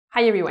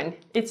Hi everyone,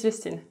 it's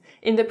Justine.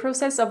 In the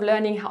process of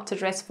learning how to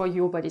dress for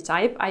your body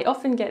type, I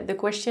often get the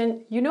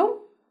question,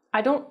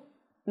 I don't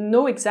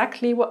know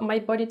exactly what my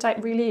body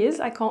type really is.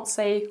 I can't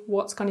say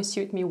what's going to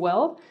suit me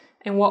well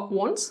and what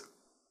won't.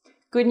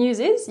 Good news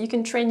is you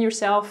can train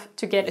yourself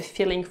to get a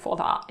feeling for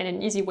that. And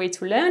an easy way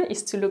to learn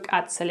is to look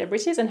at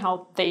celebrities and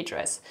how they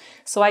dress.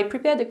 So I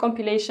prepared a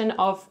compilation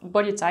of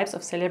body types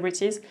of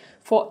celebrities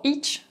for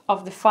each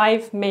of the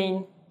 5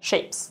 main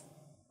shapes: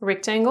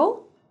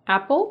 rectangle,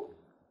 apple,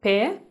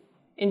 pear,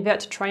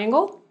 inverted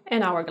triangle,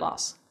 and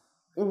hourglass.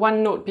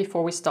 One note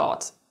before we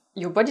start.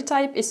 Your body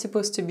type is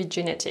supposed to be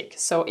genetic.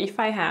 So if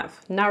I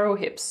have narrow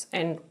hips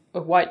and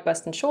a wide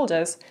bust and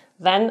shoulders,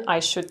 then I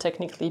should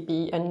technically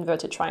be an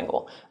inverted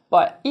triangle.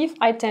 But if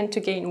I tend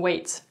to gain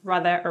weight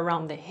rather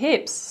around the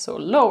hips, so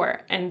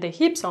lower, and the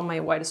hips are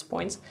my widest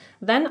points,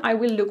 then I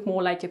will look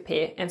more like a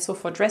pear. And so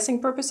for dressing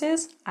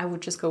purposes, I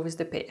would just go with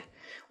the pear.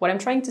 What I'm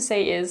trying to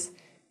say is,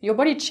 your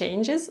body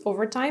changes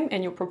over time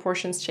and your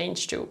proportions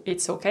change too.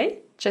 It's okay.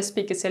 Just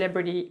pick a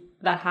celebrity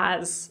that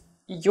has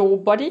your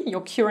body,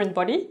 your current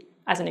body,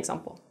 as an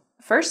example.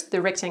 First,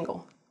 the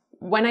rectangle.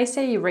 When I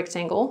say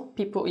rectangle,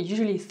 people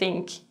usually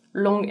think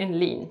long and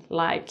lean,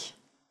 like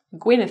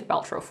Gwyneth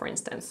Paltrow, for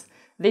instance.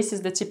 This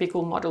is the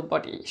typical model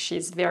body.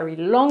 She's very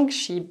long,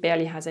 she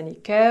barely has any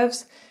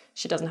curves,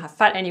 she doesn't have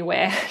fat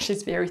anywhere,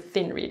 she's very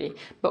thin really.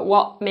 But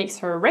what makes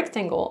her a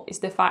rectangle is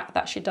the fact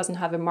that she doesn't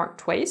have a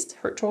marked waist,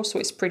 her torso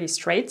is pretty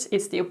straight,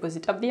 it's the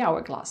opposite of the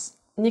hourglass.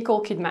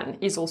 Nicole Kidman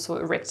is also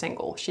a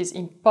rectangle. She's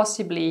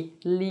impossibly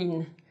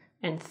lean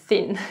and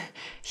thin.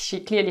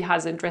 She clearly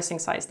has a dressing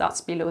size that's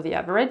below the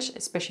average,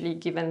 especially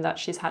given that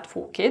she's had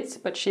 4 kids,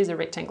 but she's a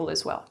rectangle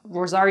as well.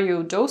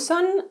 Rosario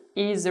Dawson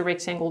is a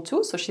rectangle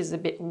too, so she's a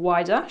bit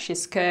wider,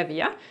 she's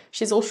curvier.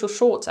 She's also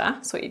shorter,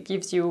 so it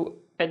gives you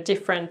a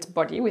different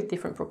body with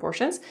different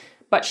proportions,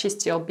 but she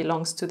still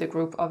belongs to the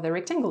group of the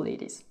rectangle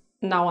ladies.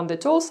 Now on the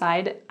tall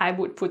side, I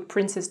would put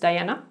Princess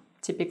Diana,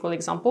 typical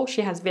example.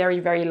 She has very,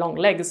 very long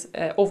legs,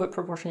 over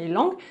proportionally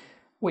long,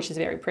 which is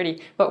very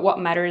pretty. But what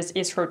matters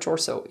is her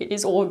torso. It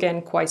is all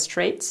again quite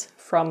straight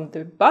from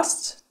the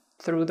bust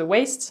through the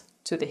waist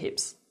to the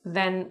hips.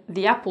 Then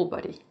the apple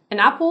body. An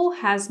apple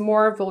has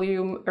more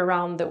volume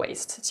around the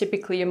waist.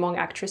 Typically among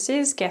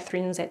actresses,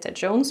 Catherine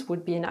Zeta-Jones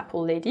would be an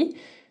apple lady.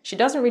 She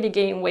doesn't really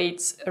gain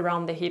weight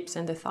around the hips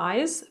and the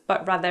thighs,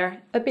 but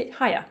rather a bit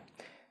higher.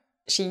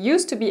 She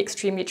used to be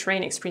extremely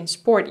trained, extremely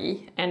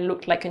sporty, and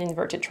looked like an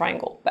inverted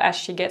triangle. But as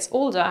she gets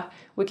older,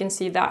 we can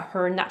see that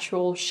her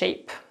natural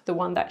shape, the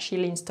one that she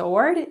leans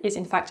toward, is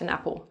in fact an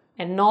apple,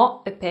 and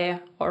not a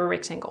pear or a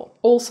rectangle.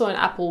 Also an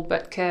apple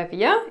but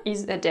curvier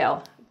is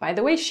Adele. By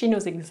the way, she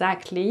knows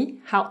exactly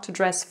how to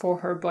dress for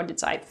her body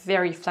type.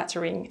 Very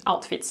flattering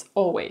outfits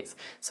always.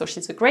 So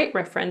she's a great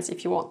reference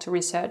if you want to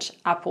research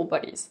apple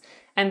bodies.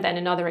 And then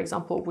another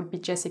example would be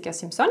Jessica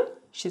Simpson.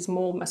 She's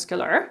more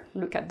muscular.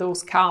 Look at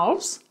those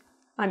calves.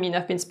 I mean,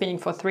 I've been spinning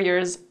for 3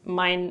 years.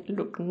 Mine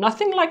look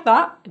nothing like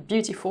that.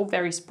 Beautiful,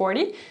 very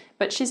sporty,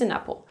 but she's an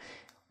apple.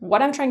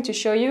 What I'm trying to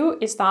show you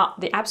is that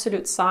the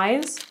absolute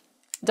size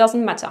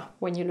doesn't matter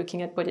when you're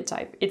looking at body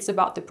type. It's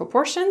about the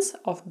proportions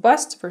of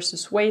bust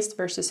versus waist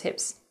versus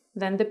hips.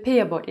 Then the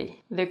pear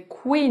body. The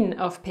queen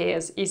of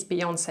pears is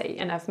Beyonce,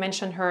 and I've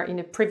mentioned her in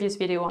a previous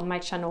video on my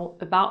channel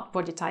about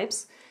body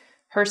types.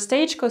 Her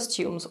stage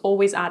costumes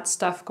always add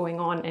stuff going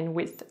on and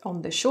width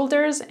on the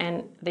shoulders,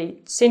 and they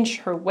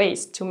cinch her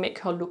waist to make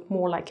her look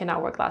more like an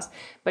hourglass.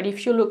 But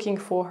if you're looking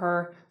for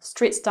her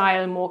street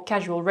style, more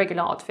casual,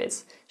 regular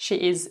outfits, she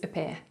is a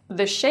pear.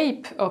 The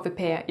shape of a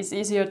pear is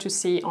easier to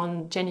see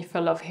on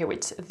Jennifer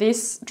Love-Hewitt.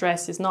 This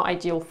dress is not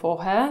ideal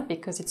for her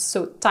because it's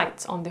so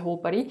tight on the whole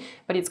body,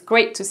 but it's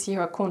great to see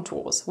her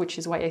contours, which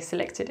is why I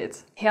selected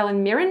it.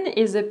 Helen Mirren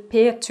is a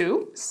pear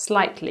too,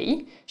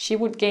 slightly. She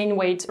would gain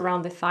weight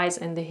around the thighs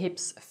and the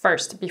hips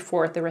first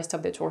before the rest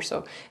of the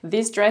torso.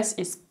 This dress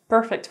is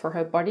perfect for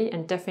her body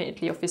and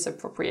definitely office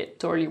appropriate,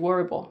 totally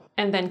wearable.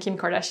 And then Kim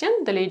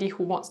Kardashian, the lady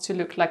who wants to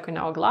look like an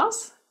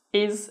hourglass,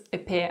 is a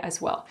pear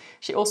as well.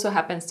 She also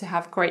happens to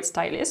have great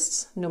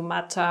stylists, no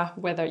matter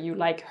whether you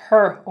like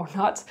her or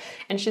not.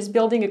 And she's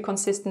building a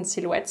consistent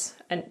silhouette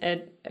and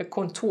a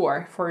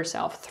contour for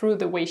herself through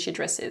the way she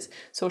dresses.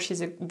 So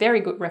she's a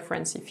very good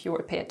reference if you're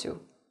a pear too.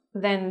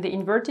 Then the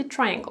inverted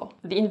triangle.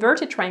 The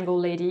inverted triangle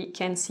lady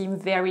can seem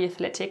very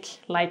athletic,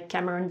 like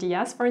Cameron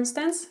Diaz, for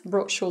instance,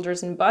 broad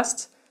shoulders and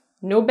bust,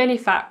 no belly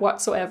fat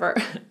whatsoever,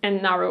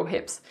 and narrow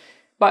hips.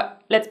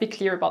 But let's be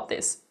clear about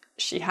this.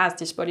 She has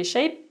this body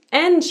shape,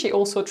 and she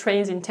also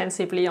trains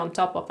intensively on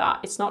top of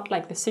that. It's not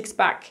like the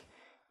six-pack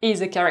is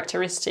a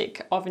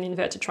characteristic of an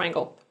inverted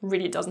triangle.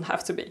 Really doesn't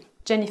have to be.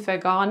 Jennifer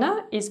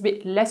Garner is a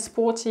bit less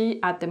sporty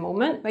at the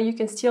moment, but you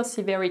can still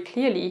see very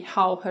clearly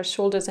how her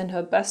shoulders and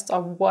her bust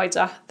are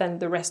wider than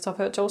the rest of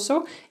her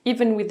torso,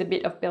 even with a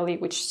bit of belly,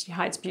 which she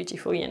hides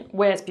beautifully and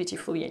wears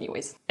beautifully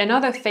anyways.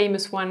 Another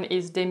famous one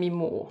is Demi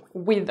Moore.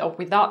 With or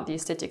without the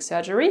aesthetic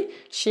surgery,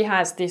 she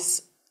has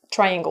this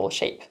triangle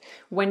shape.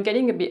 When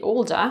getting a bit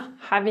older,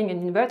 having an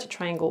inverted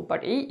triangle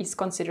body is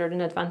considered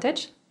an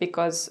advantage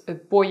because a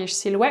boyish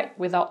silhouette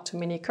without too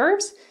many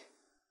curves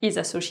is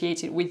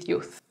associated with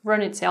youth.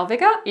 Renée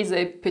Zellweger is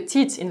a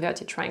petite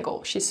inverted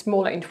triangle. She's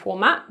smaller in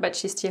format, but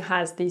she still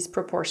has these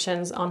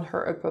proportions on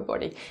her upper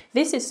body.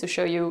 This is to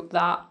show you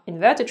that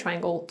inverted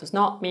triangle does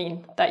not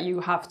mean that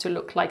you have to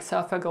look like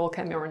surfer girl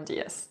Cameron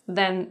Diaz.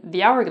 Then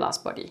the hourglass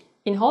body.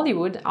 In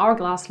Hollywood,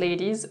 hourglass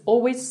ladies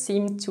always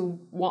seem to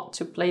want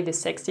to play the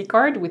sexy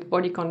card with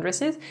bodycon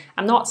dresses.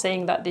 I'm not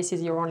saying that this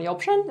is your only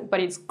option, but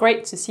it's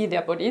great to see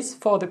their bodies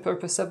for the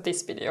purpose of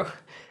this video.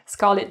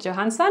 Scarlett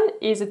Johansson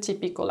is a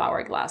typical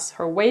hourglass.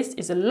 Her waist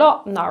is a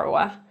lot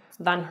narrower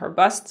than her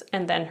bust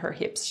and then her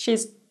hips.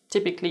 She's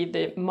typically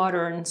the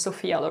modern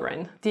Sophia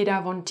Loren. Dita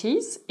Von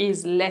Teese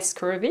is less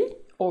curvy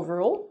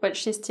overall, but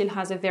she still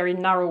has a very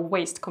narrow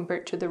waist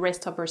compared to the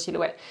rest of her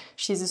silhouette.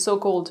 She's a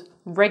so-called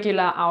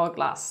regular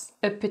hourglass.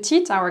 A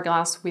petite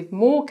hourglass with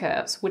more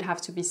curves would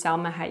have to be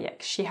Salma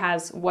Hayek. She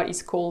has what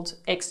is called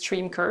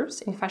extreme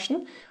curves in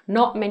fashion.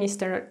 Not many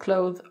standard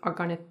clothes are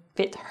gonna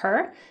fit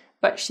her,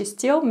 but she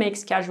still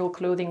makes casual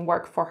clothing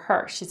work for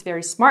her. She's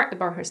very smart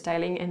about her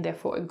styling and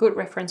therefore a good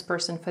reference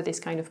person for this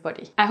kind of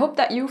body. I hope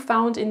that you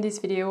found in this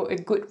video a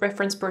good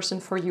reference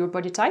person for your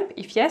body type.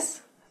 If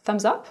yes,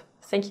 thumbs up.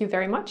 Thank you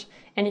very much.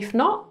 And if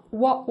not,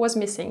 what was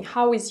missing?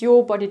 How is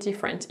your body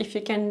different? If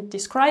you can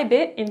describe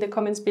it in the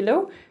comments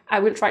below, I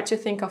will try to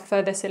think of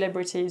further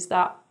celebrities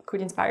that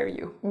could inspire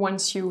you.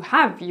 Once you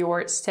have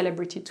your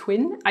celebrity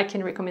twin, I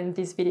can recommend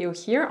this video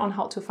here on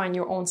how to find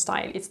your own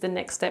style. It's the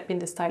next step in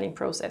the styling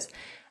process.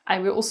 I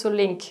will also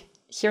link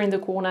here in the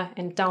corner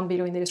and down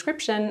below in the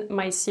description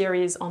my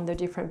series on the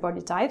different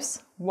body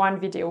types, one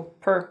video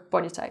per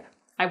body type.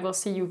 I will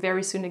see you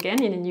very soon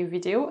again in a new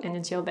video, and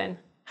until then,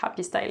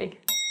 happy styling.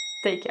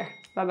 Take care.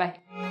 Bye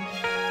bye.